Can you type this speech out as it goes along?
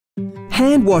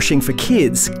Hand washing for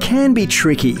kids can be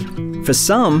tricky. For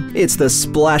some, it's the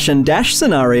splash and dash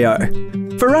scenario.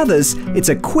 For others, it's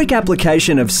a quick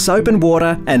application of soap and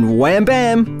water and wham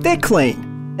bam, they're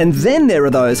clean. And then there are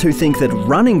those who think that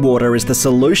running water is the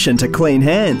solution to clean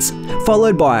hands,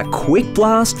 followed by a quick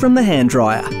blast from the hand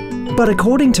dryer. But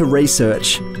according to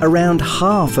research, around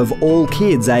half of all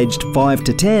kids aged 5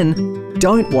 to 10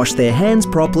 don't wash their hands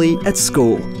properly at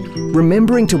school.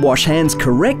 Remembering to wash hands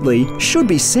correctly should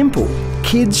be simple.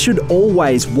 Kids should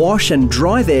always wash and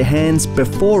dry their hands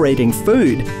before eating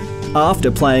food,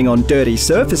 after playing on dirty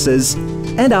surfaces,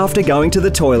 and after going to the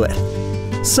toilet.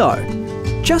 So,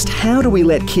 just how do we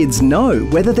let kids know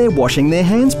whether they're washing their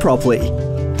hands properly?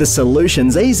 The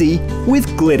solution's easy with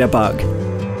Glitterbug.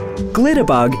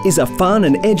 Glitterbug is a fun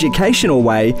and educational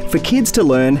way for kids to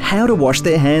learn how to wash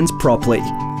their hands properly.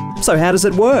 So how does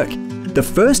it work? The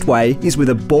first way is with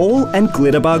a ball and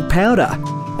Glitterbug powder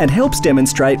and helps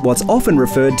demonstrate what's often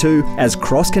referred to as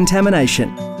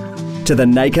cross-contamination. To the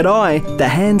naked eye, the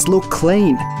hands look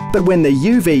clean, but when the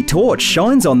UV torch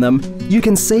shines on them, you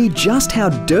can see just how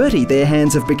dirty their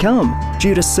hands have become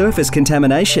due to surface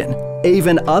contamination.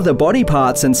 Even other body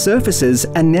parts and surfaces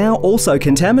are now also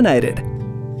contaminated.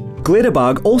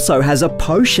 Glitterbug also has a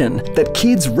potion that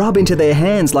kids rub into their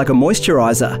hands like a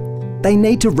moisturiser. They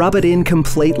need to rub it in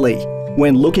completely.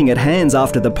 When looking at hands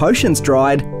after the potion's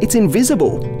dried, it's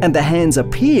invisible and the hands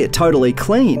appear totally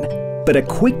clean. But a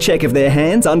quick check of their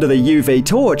hands under the UV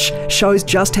torch shows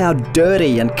just how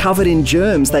dirty and covered in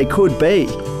germs they could be.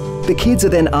 The kids are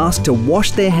then asked to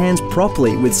wash their hands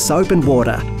properly with soap and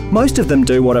water. Most of them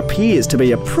do what appears to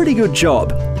be a pretty good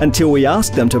job, until we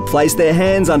ask them to place their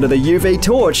hands under the UV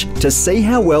torch to see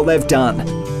how well they've done.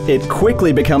 It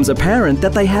quickly becomes apparent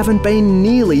that they haven't been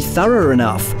nearly thorough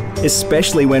enough,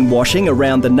 especially when washing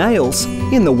around the nails,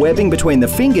 in the webbing between the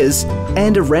fingers,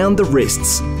 and around the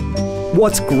wrists.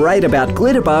 What's great about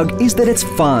Glitterbug is that it's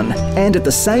fun, and at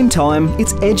the same time,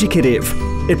 it's educative.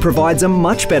 It provides a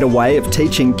much better way of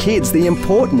teaching kids the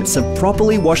importance of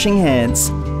properly washing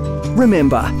hands.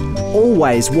 Remember,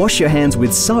 always wash your hands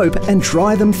with soap and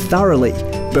dry them thoroughly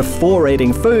before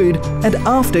eating food and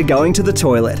after going to the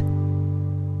toilet.